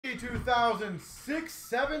Rookie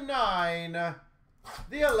 2006-79,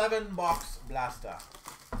 the 11-box blaster.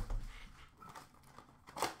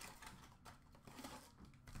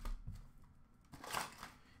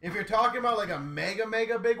 If you're talking about like a mega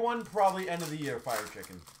big one, probably end of the year Fire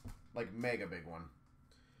Chicken. Like mega big one.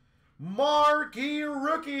 Marquee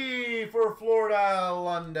rookie for Florida,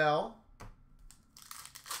 Lundell.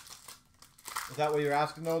 Is that what you're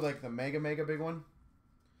asking though? Like the mega big one?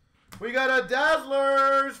 We got a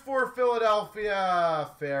Dazzlers for Philadelphia,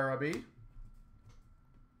 Farabee.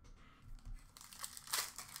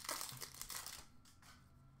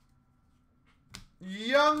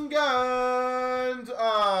 Young Guns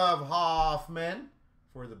of Hoffman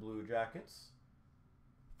for the Blue Jackets.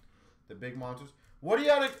 The big monsters. What do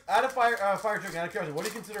you out of Fire Chicken? Out of curiosity, what do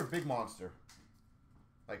you consider a big monster?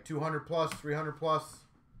 Like 200 plus, 300 plus.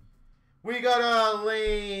 We got a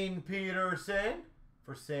Lane Peterson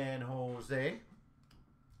for San Jose.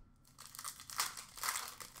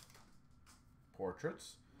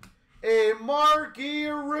 Portraits. A Marquee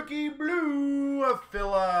Rookie Blue of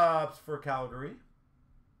Phillips for Calgary.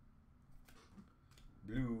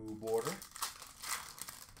 Blue border.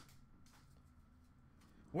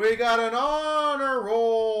 We got an honor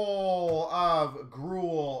roll of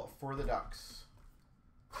Gruel for the Ducks.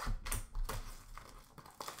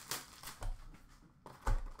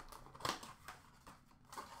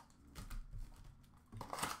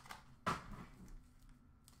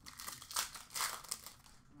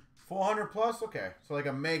 $400 plus? Okay, so like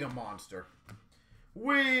a mega monster.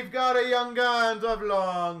 We've got a Young Guns of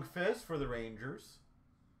Long Fist for the Rangers.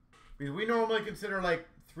 Because we normally consider like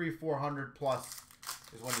 300-400 plus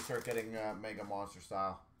is when you start getting mega monster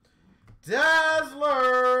style.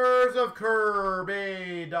 Dazzlers of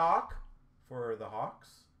Kirby Doc for the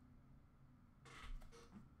Hawks.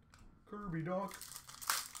 Kirby Doc.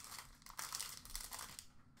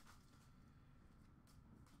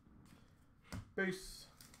 Base.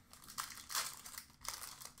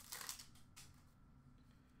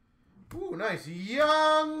 Ooh, nice.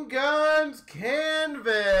 Young Guns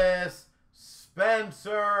Canvas. Spencer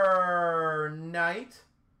Knight.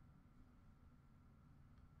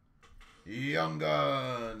 Young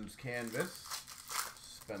Guns Canvas.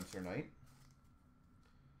 Spencer Knight.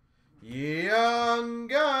 Young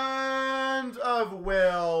Guns of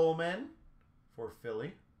Willman for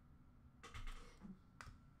Philly.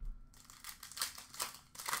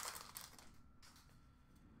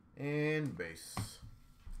 And base.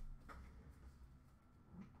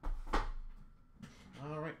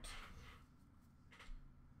 All right.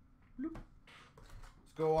 Let's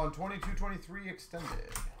go on 22-23 extended.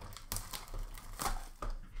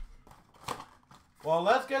 Well,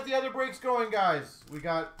 let's get the other breaks going, guys. We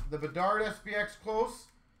got the Bedard SPX close.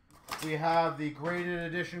 We have the graded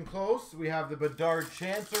edition close. We have the Bedard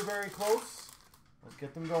Chancer very close. Let's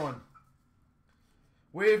get them going.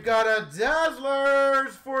 We've got a Dazzlers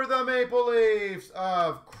for the Maple Leafs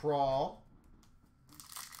of Crawl.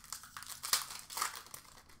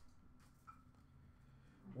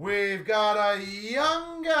 We've got a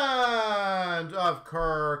Young Guns of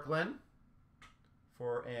Kirkland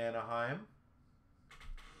for Anaheim.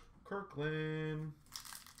 Kirkland.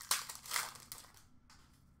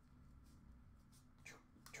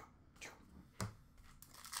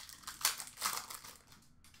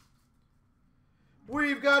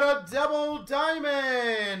 We've got a double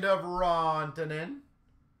diamond of Rantanen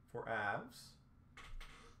for Avs.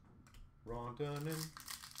 Rantanen.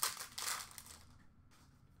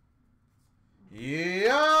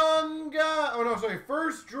 Young Guns. Oh no, sorry.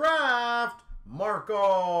 First draft.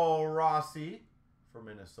 Marco Rossi for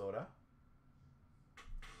Minnesota.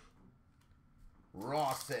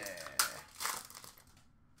 Rossi.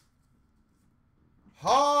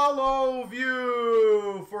 Hollow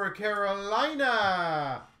View for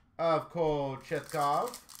Carolina of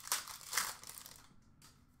Kochetkov.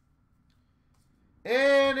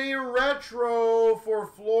 And a retro for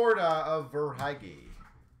Florida of Verhaeghe.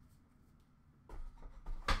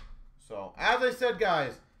 So, as I said,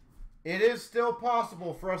 guys, it is still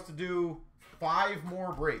possible for us to do 5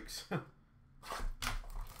 more breaks.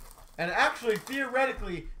 And actually,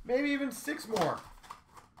 theoretically, maybe even 6 more.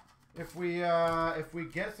 If we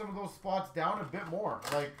get some of those spots down a bit more.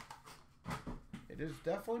 Like, it is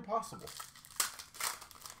definitely possible.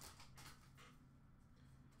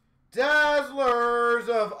 Dazzlers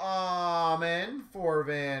of Amen for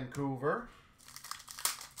Vancouver.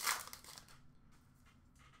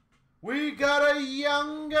 We got a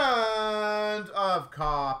Young Guns of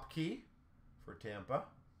Kopke for Tampa.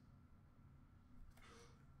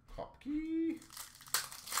 Kopke.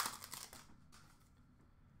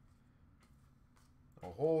 A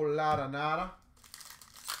whole lot of nada.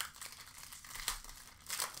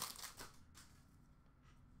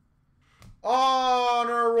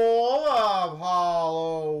 Honor roll of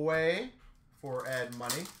Holloway for Ed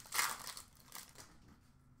Money.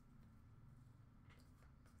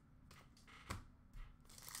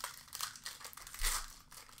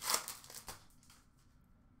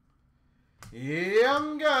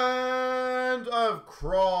 Young Guns of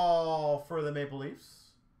Crawl for the Maple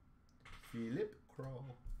Leafs. Philip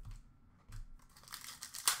Crawl.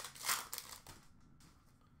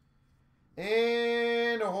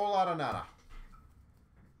 And a whole lot of nada.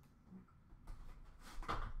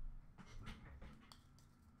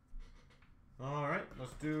 All right,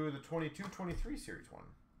 let's do the 22-23 series one.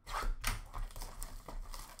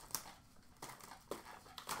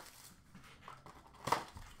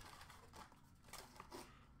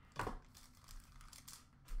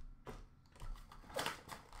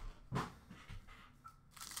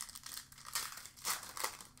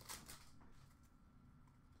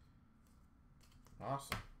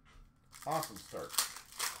 Awesome. Awesome start.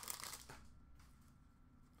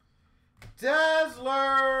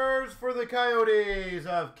 Dazzlers for the Coyotes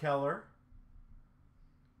of Keller.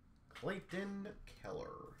 Clayton Keller.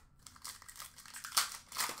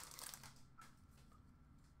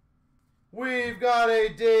 We've got a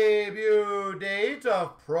debut date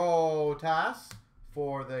of Protas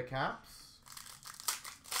for the Caps.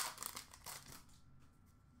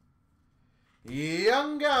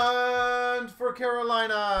 Young Guns for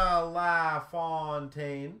Carolina,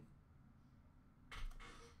 LaFontaine.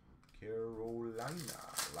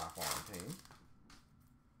 LaFontaine.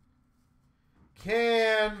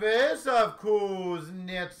 Canvas of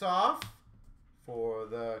Kuznetsov for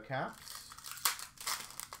the Caps.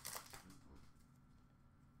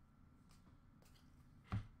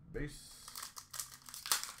 Base.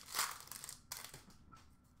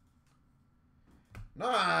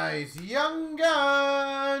 Nice. Young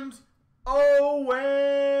Guns, Owen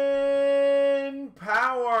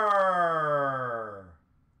Power.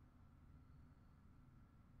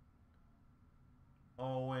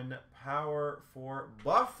 Owen Power for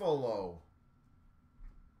Buffalo.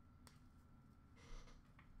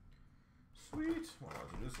 Sweet. Well, I'll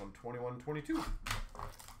do this one 21-22.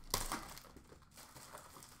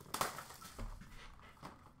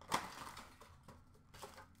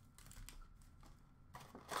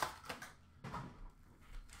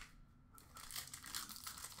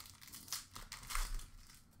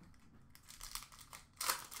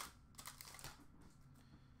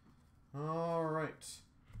 All right.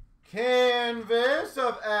 Canvas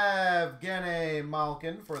of Evgeny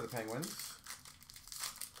Malkin for the Penguins.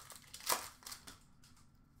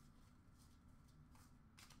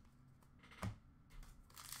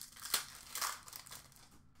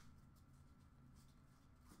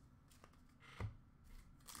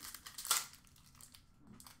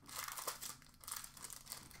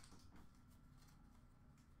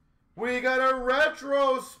 We got a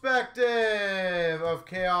retrospective of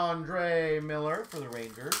Keandre Miller for the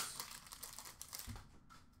Rangers.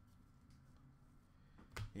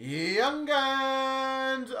 Young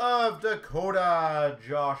Guns of Dakota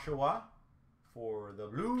Joshua for the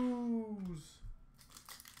Blues.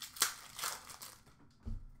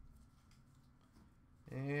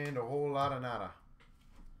 And a whole lot of nada.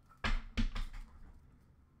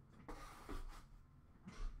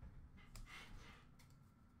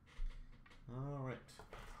 All right.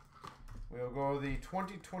 We'll go the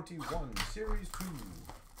 2021 Series 2.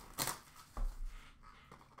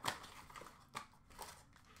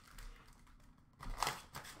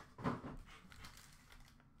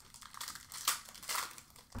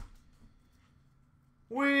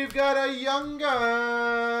 We've got a Young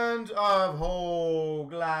Guns of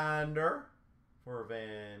Höglander for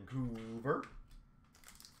Vancouver.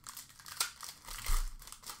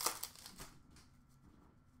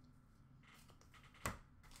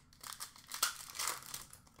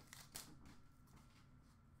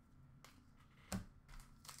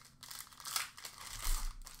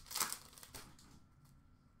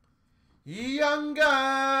 Young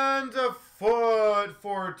Guns of Foot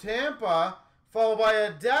for Tampa, followed by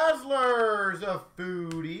a Dazzlers of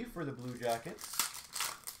Foodie for the Blue Jackets.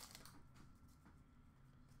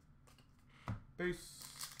 Base.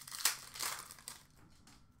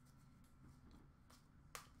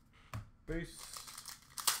 Base.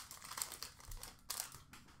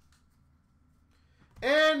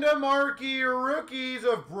 And a marquee rookies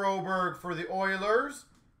of Broberg for the Oilers.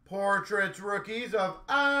 Portraits rookies of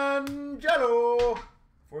Angelo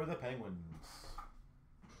for the Penguins.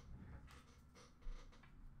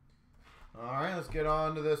 All right, let's get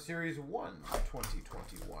on to the Series 1,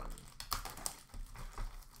 2021.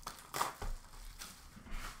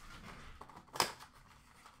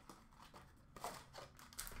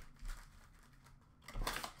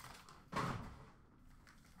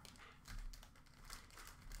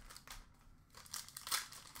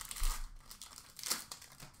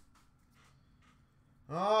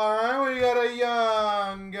 All right, we got a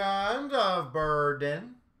Young Guns of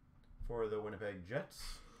Burden for the Winnipeg Jets.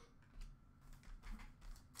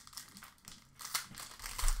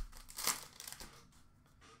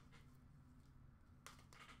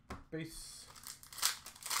 Base.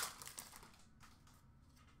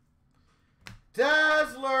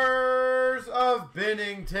 Dazzlers of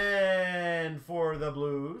Binnington for the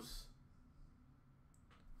Blues.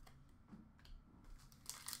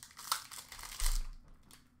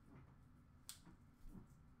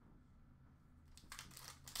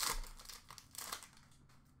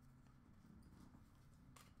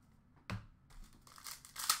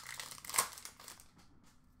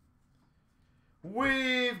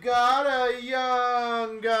 We've got a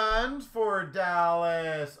Young Guns for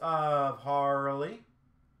Dallas of Harley.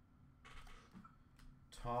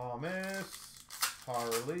 Thomas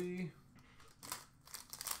Harley.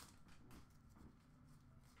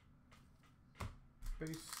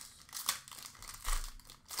 Base.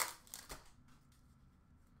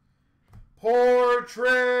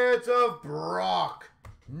 Portrait of Brock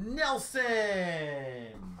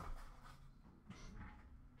Nelson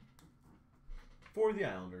for the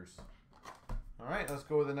Islanders. All right, let's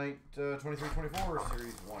go with the night 23-24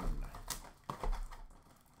 Series 1.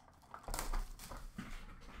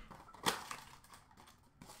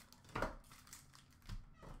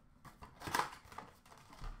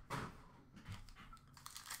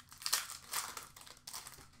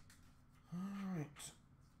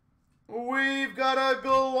 We've got a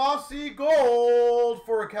glossy gold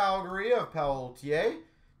for Calgary of Pelletier.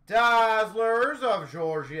 Dazzlers of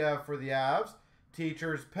Georgiev for the Avs.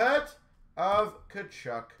 Teacher's Pet of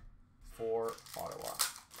Kachuk for Ottawa.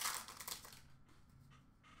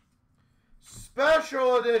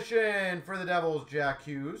 Special edition for the Devils, Jack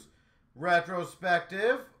Hughes.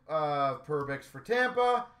 Retrospective of Perbix for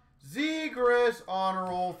Tampa. Zegras Honor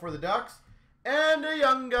Roll for the Ducks. And a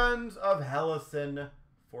Young Guns of Hellison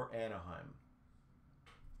for Anaheim.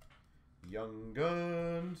 Young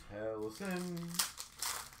Guns, Hellison.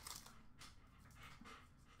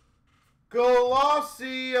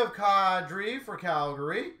 Glossy of Kadri for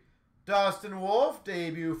Calgary. Dustin Wolf,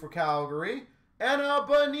 debut for Calgary. And a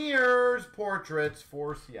Beniers Portraits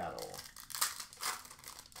for Seattle.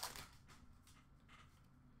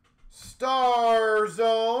 Star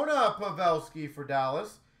Zone of Pavelski for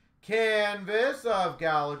Dallas. Canvas of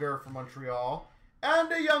Gallagher for Montreal. And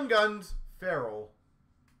a Young Guns Farrell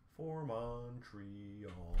for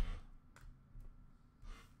Montreal.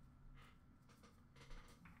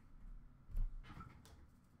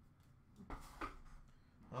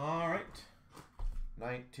 All right.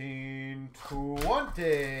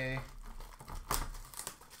 1920.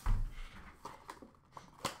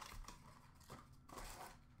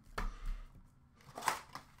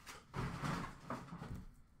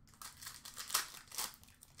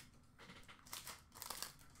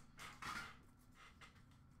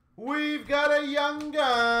 We've got a Young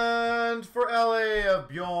Guns for LA of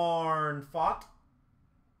Bjorn Fott.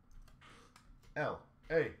 LA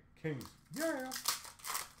Kings. Yeah.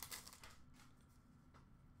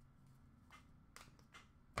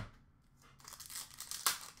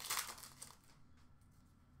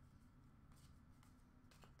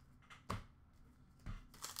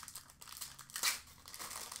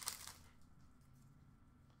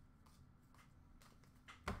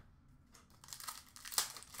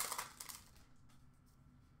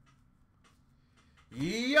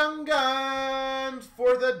 Young Guns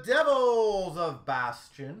for the Devils of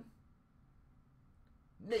Bastion.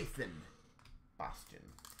 Nathan Bastion.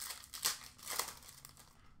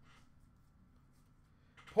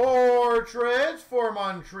 Portraits for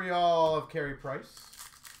Montreal of Carey Price.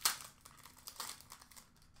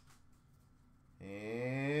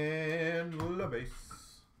 And LeBase.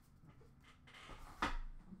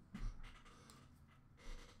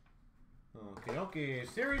 Okay,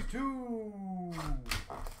 Series 2.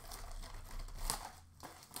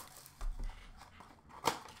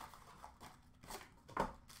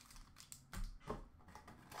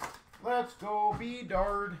 Let's go,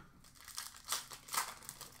 Bedard.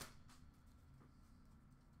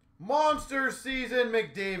 Monster Season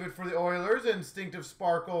McDavid for the Oilers. Instinctive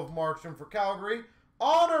Sparkle of Markstrom for Calgary.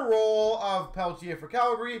 Honor Roll of Pelletier for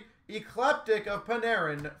Calgary. Eclectic of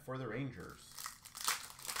Panarin for the Rangers.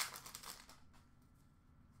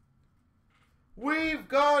 We've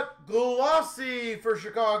got Glossy for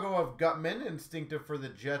Chicago of Gutman. Instinctive for the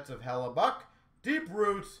Jets of Hellebuck. Deep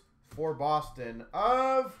Roots for Boston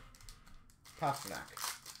of Pasternak.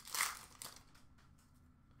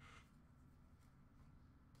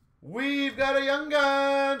 We've got a Young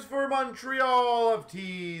Guns for Montreal of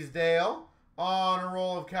Teasdale. On a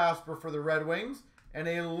roll of Casper for the Red Wings. And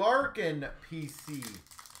a Larkin PC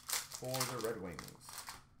for the Red Wings.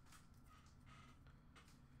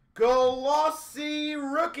 Glossy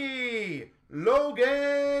Rookie,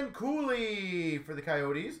 Logan Cooley for the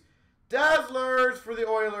Coyotes. Dazzlers for the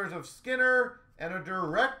Oilers of Skinner. And a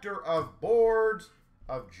Director of Boards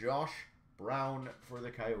of Josh Brown for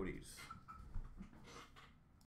the Coyotes.